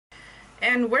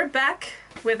And we're back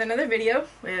with another video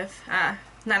with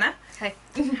Nana. Hi.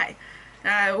 Hi.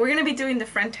 We're going to be doing the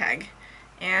friend tag.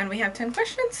 And we have 10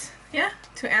 questions,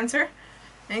 to answer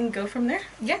and go from there.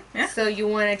 Yeah. So you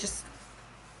want to just,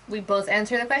 we both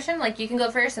answer the question? Like you can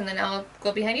go first and then I'll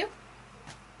go behind you?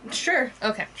 Sure.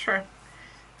 Okay. Sure.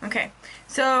 Okay.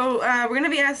 So we're going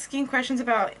to be asking questions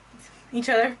about each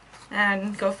other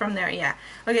and go from there,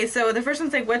 Okay, so the first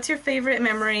one's like, what's your favorite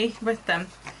memory with them?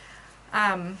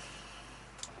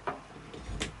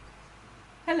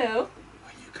 Hello. Well,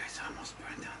 you guys almost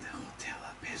burned down the Hotel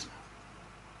Abismo.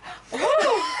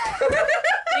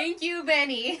 Thank you,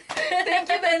 Benny. Thank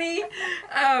you, Benny.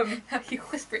 He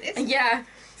whispered it. Yeah.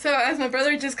 So as my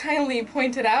brother just kindly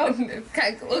pointed out,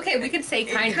 Okay, we could say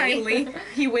kindly.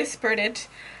 he whispered it.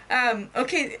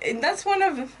 Okay, that's one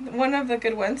of the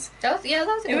good ones. That was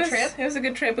a good trip. It was a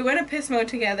good trip. We went to Pismo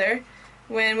together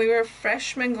when we were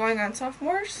freshmen going on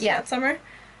sophomores that summer,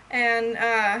 and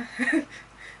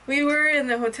we were in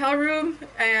the hotel room,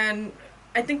 and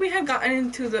I think we had gotten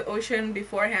into the ocean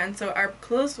beforehand, so our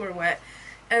clothes were wet,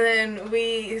 and then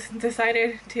we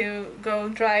decided to go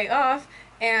dry off.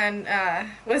 And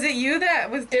was it you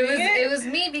that was doing it? It was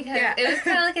me because it was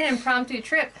kind of like an impromptu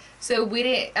trip. So we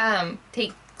didn't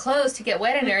take clothes to get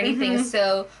wet in or anything.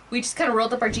 So we just kind of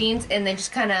rolled up our jeans and then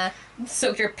just kind of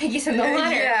soaked our piggies in the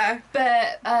water. Yeah.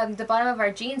 But the bottom of our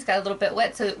jeans got a little bit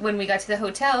wet. So when we got to the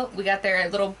hotel, we got their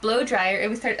little blow dryer.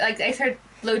 And I started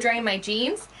blow drying my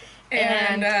jeans,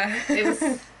 and it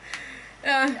was.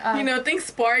 Things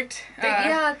sparked.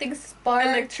 Things sparked.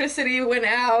 Electricity went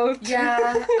out.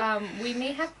 Yeah. We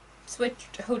may have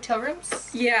switched hotel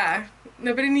rooms. Yeah.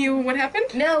 Nobody knew what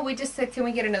happened? No, we just said, can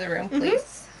we get another room,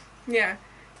 please? Yeah.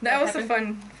 That was a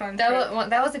fun trip.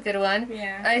 That was a good one.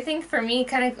 Yeah. I think for me,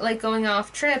 kind of like going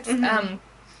off trips,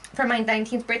 for my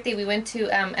 19th birthday, we went to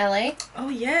LA. Oh,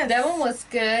 yes. That one was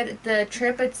good. The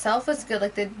trip itself was good,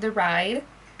 like the ride.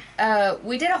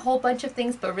 We did a whole bunch of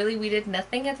things, but really we did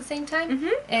nothing at the same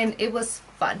time, and it was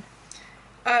fun.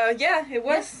 Yeah, it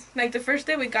was. Yeah. Like the first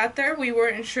day we got there, we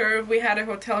weren't sure if we had a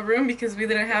hotel room because we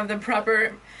didn't have the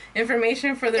proper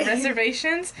information for the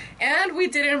reservations, and we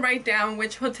didn't write down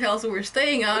which hotels we were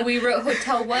staying on. We wrote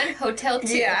Hotel 1, Hotel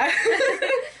 2. Yeah.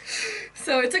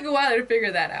 So it took a while to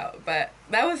figure that out, but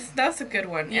that was a good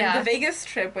one. Yeah. And the Vegas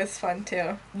trip was fun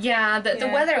too. Yeah, the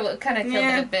weather kind of killed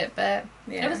it a bit, but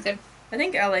it was good. I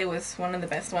think LA was one of the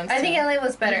best ones. I think LA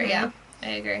was better, yeah. I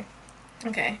agree.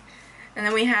 Okay. And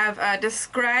then we have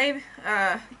describe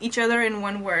each other in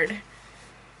one word.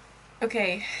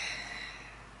 Okay.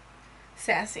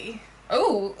 Sassy.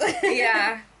 Oh.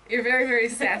 Yeah. You're very, very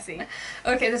sassy.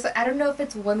 Okay, I don't know if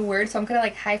it's one word, so I'm going to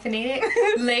like hyphenate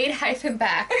it. Laid hyphen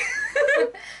back.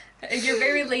 You're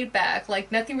very laid back.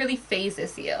 Like nothing really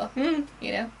phases you.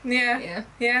 You know? Yeah.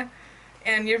 Yeah.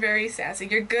 And you're very sassy.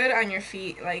 You're good on your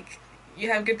feet. Like you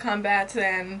have good combats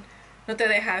and no te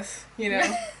dejas,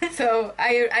 So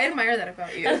I admire that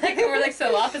about you. We're like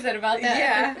so opposite about that.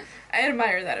 Yeah, I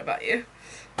admire that about you.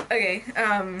 Okay,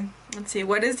 let's see.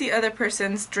 What is the other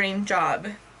person's dream job?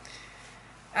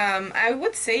 I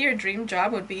would say your dream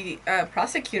job would be a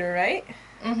prosecutor, right?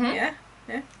 Yeah.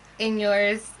 In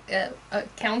yours, a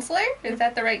counselor? Is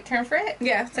that the right term for it?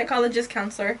 Yeah, psychologist,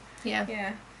 counselor. Yeah.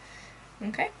 Yeah.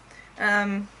 Okay.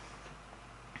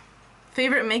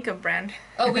 Favorite makeup brand?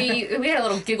 Oh, we had a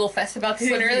little giggle fest about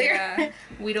this one earlier. Yeah.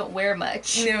 We don't wear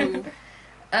much. No.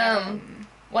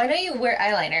 Why don't you wear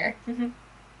eyeliner?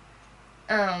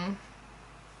 I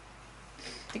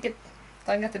think as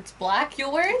long as it's black,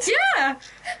 you'll wear it? Yeah!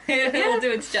 It'll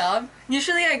do its job.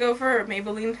 Usually I go for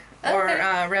Maybelline or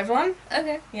Revlon.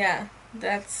 Okay. Yeah,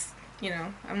 that's,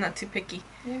 I'm not too picky.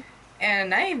 Yeah.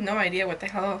 And I have no idea what the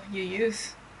hell you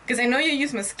use. Because I know you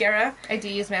use mascara. I do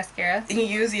use mascara. And you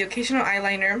use the occasional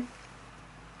eyeliner.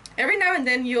 Every now and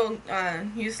then you'll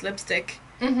use lipstick.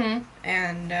 And,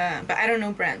 but I don't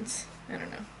know brands. I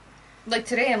don't know. Like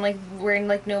today I'm like wearing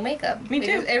like no makeup. Me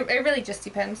too. It really just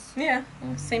depends. Yeah,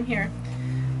 same here.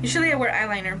 Usually I wear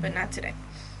eyeliner, but not today.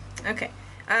 Okay.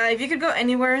 If you could go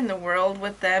anywhere in the world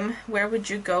with them, where would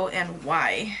you go and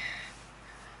why?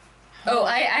 Oh,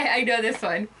 I know this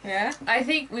one. Yeah? I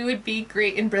think we would be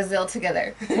great in Brazil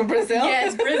together. Brazil?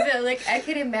 Yes, Brazil. Like, I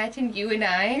could imagine you and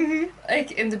I,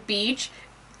 like, in the beach,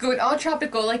 going all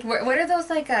tropical. Like, what are those,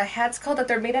 like, hats called that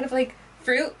they're made out of, like,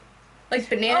 fruit? Like,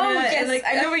 banana. Oh, yes. And, like,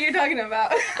 I know what you're talking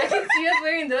about. I can see us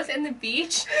wearing those in the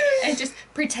beach and just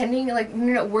pretending, like,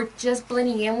 we're just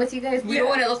blending in with you guys. We don't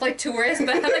want to look like tourists,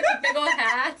 but have, like, the big old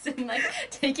hats and, like,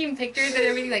 taking pictures and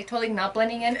everything, like, totally not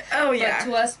blending in. Oh, yeah.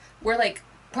 But to us, we're, like,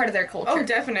 part of their culture. Oh,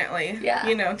 definitely.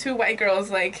 Yeah. Two white girls,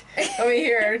 like, over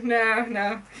here.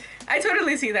 No. I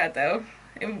totally see that, though.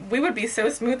 we would be so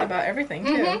smooth about everything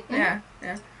too. Yeah.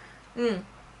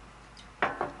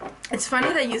 It's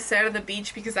funny that you said the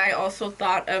beach because I also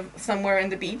thought of somewhere in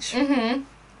the beach.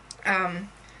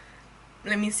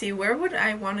 Let me see, where would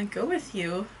I want to go with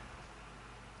you?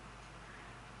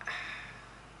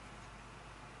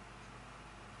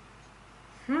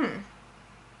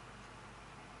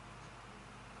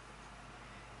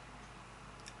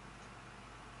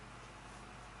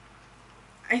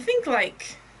 I think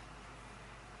like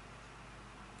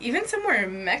even somewhere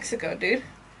in Mexico, dude.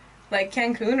 Like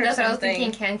Cancun or That's something. what I was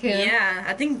thinking, Cancun. Yeah,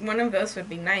 I think one of those would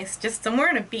be nice. Just somewhere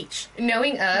on a beach.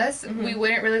 Knowing us, we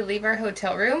wouldn't really leave our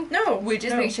hotel room. No. We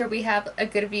just make sure we have a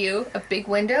good view, a big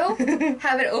window,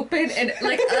 have it open, and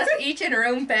like us each in our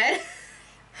own bed.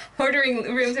 Ordering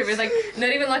room service, like not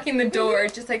even locking the door,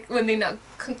 just like when they knock,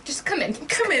 just come in.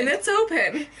 Come in, it's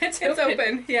open. It's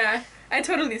open, yeah. I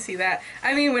totally see that.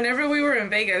 I mean, whenever we were in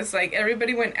Vegas, like,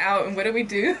 everybody went out, and what did we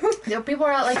do? You know, people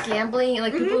were out, like, gambling, and,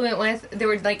 like, people we went with, they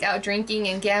were, like, out drinking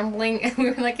and gambling, and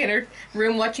we were, like, in our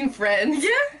room watching Friends.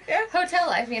 Yeah. Hotel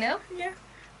life, you know? Yeah.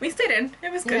 We stayed in.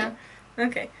 It was good. Yeah.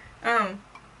 Okay.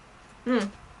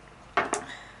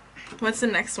 What's the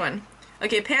next one?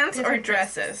 Okay, pants or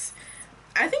dresses?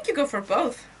 I think you go for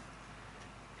both.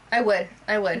 I would.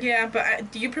 Yeah,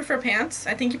 but do you prefer pants?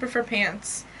 I think you prefer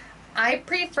pants. I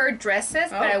prefer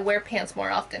dresses, but I wear pants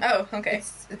more often. Oh, okay.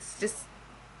 It's just,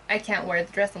 I can't wear the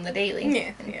dress on the daily.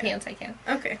 Yeah. Pants I can.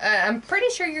 Okay. I'm pretty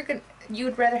sure you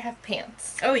would rather have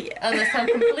pants. Oh, yeah. Unless I'm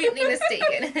completely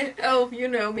mistaken. Oh, you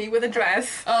know me with a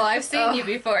dress. Oh, I've seen you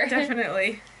before.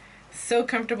 Definitely. So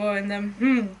comfortable in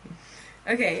them.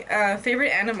 Okay, favorite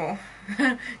animal?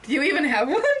 Do you even have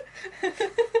one?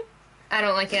 I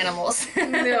don't like animals.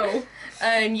 No.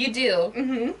 And you do.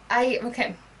 Mm-hmm.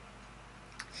 Okay.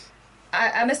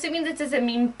 I'm assuming this doesn't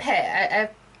mean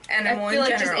pet. Animal I feel in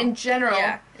like general. just in general.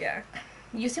 Yeah.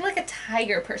 You seem like a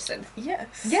tiger person.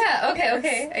 Yes. Yeah, Yes.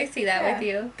 okay. I see that with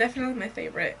you. Definitely my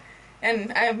favorite.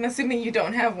 And I'm assuming you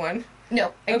don't have one.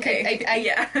 No. Okay.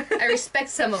 I respect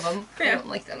some of them. I don't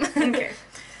like them. Okay.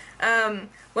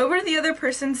 What would the other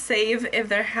person save if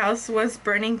their house was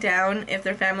burning down, if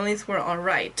their families were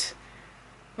alright?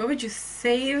 What would you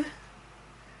save?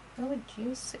 What would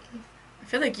you save? I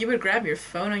feel like you would grab your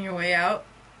phone on your way out.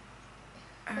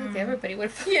 I think everybody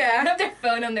would Yeah. have their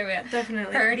phone on their way out.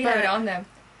 Definitely. I already have it on them.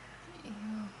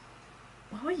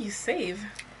 What would you save?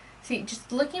 See,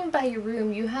 just looking by your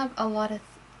room, you have a lot of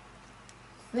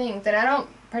things that I don't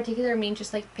particularly mean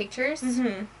just like pictures.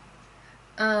 Because,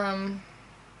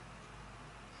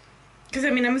 I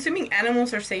mean, I'm assuming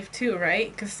animals are safe too,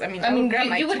 right? Because, I would grab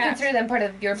my you would cat. consider them part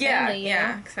of your family,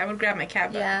 Yeah, because I would grab my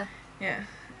cat. Yeah. Yeah.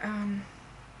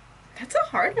 That's a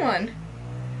hard one.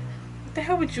 What the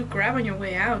hell would you grab on your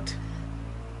way out?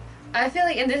 I feel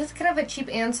like, and this is kind of a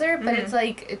cheap answer, but it's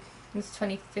like, it's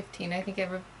 2015, I think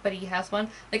everybody has one.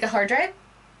 Like a hard drive?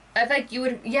 I feel like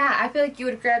you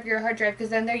would grab your hard drive, because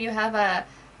then there you have a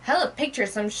hella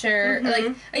pictures, I'm sure.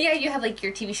 Like, you have like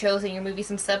your TV shows and your movies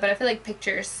and stuff, but I feel like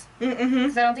pictures.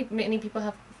 Because I don't think many people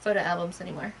have photo albums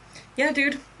anymore. Yeah,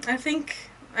 dude. I think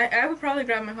I would probably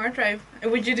grab my hard drive.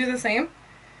 Would you do the same?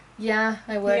 Yeah,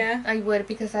 I would. Yeah. I would,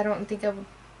 because I don't think I would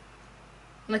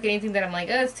like anything that I'm like,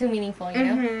 oh, it's too meaningful, you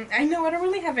know? I know, I don't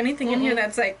really have anything in here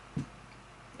that's like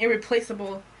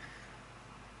irreplaceable.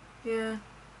 Yeah.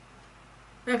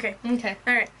 Okay.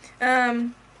 Alright.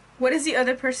 What is the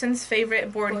other person's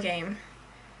favorite board game?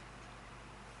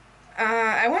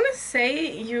 I want to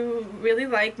say you really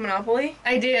like Monopoly.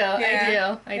 I do.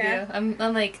 Yeah. I do. I'm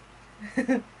like,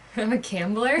 I'm a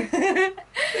gambler.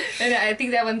 And I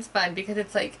think that one's fun because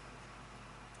it's like,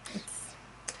 it's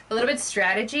a little bit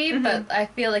strategy, but I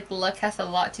feel like luck has a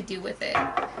lot to do with it.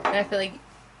 And I feel like,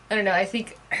 I don't know, I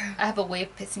think I have a way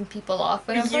of pissing people off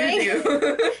when I'm playing. You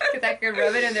do. Because I can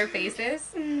rub it in their faces.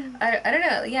 I don't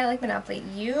know. Yeah, I like Monopoly.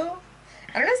 I don't know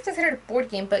if it's considered a board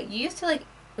game, but you used to like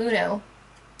Uno.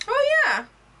 Oh, yeah.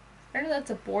 I don't know if that's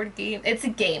a board game. It's a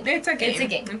game. It's a game. It's a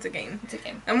game. It's a game. It's a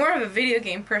game. I'm more of a video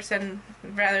game person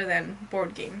rather than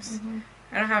board games.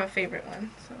 I don't have a favorite one,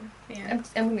 so yeah.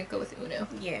 I'm gonna go with Uno.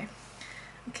 Yeah.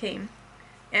 Okay.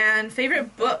 And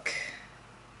favorite book?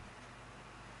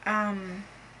 You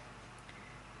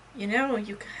know,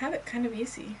 you have it kind of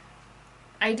easy.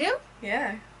 I do?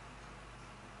 Yeah.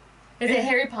 Is it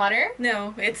Harry Potter?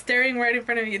 No, it's staring right in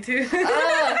front of you too.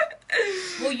 Oh.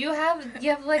 Well, you have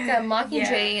like a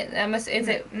Mockingjay. Yeah. Is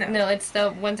it? No, it's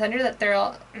the ones under that they're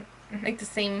all like the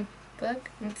same book.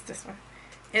 It's this one.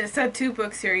 It's a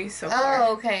 2-book series so far.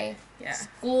 Oh, okay. Yeah.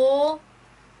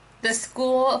 The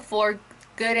School for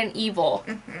Good and Evil.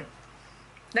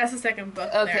 That's the second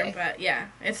book there, but yeah,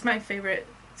 it's my favorite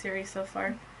series so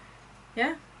far.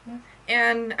 Yeah. Yeah.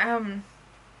 And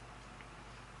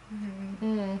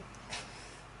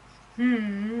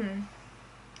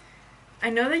I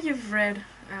know that you've read.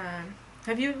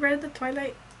 Have you read the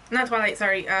Twilight? Not Twilight.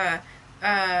 Sorry.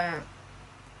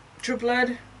 True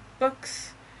Blood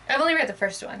books. I've only read the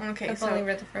first one. Okay, I've only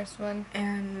read the first one.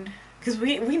 And because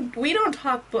we don't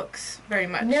talk books very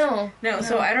much. No.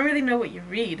 So I don't really know what you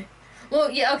read. Well,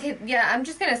 yeah, okay, yeah, I'm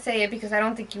just gonna say it because I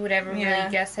don't think you would ever really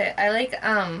guess it. I like,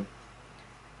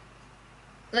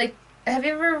 have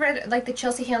you ever read, like, the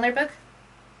Chelsea Handler book?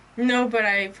 No, but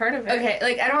I've heard of it. Okay,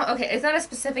 like, it's not a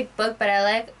specific book, but I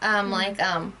like,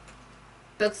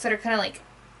 books that are kind of, like,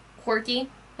 quirky,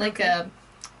 like,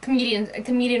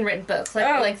 comedian written books,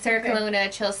 like Sarah Colonna,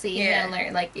 Chelsea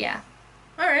Handler, like, yeah.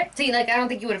 Alright. See, like, I don't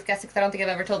think you would have guessed it because I don't think I've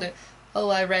ever told you, oh,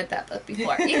 I read that book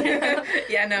before. You know?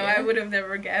 I would have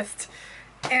never guessed.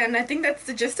 And I think that's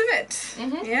the gist of it.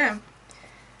 Mm-hmm. Yeah.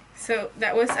 So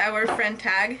that was our friend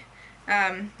tag.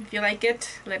 If you like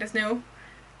it, let us know.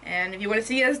 And if you want to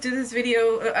see us do this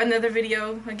video, another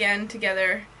video again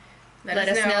together, let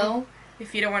us know.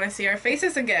 If you don't want to see our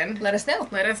faces again, let us know.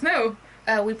 Let us know.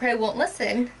 We probably won't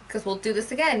listen because we'll do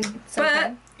this again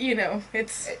sometime. But, you know,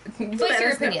 it's... Voice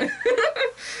your opinion.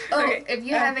 Okay. If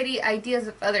you have any ideas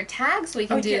of other tags we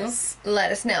can do,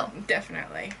 let us know.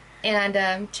 Definitely.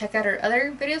 And check out our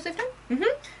other videos we've done.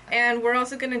 Mm-hmm. And we're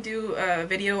also going to do a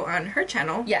video on her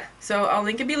channel. Yeah. So I'll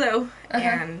link it below.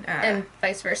 And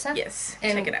vice versa. Yes.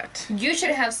 And check it out. You should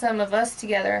have some of us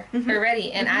together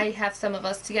already. And I have some of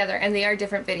us together. And they are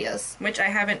different videos. Which I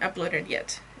haven't uploaded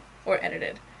yet. Or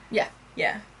edited. Yeah.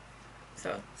 Yeah.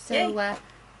 So bye.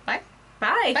 Bye.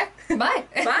 Bye. Bye.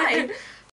 Bye.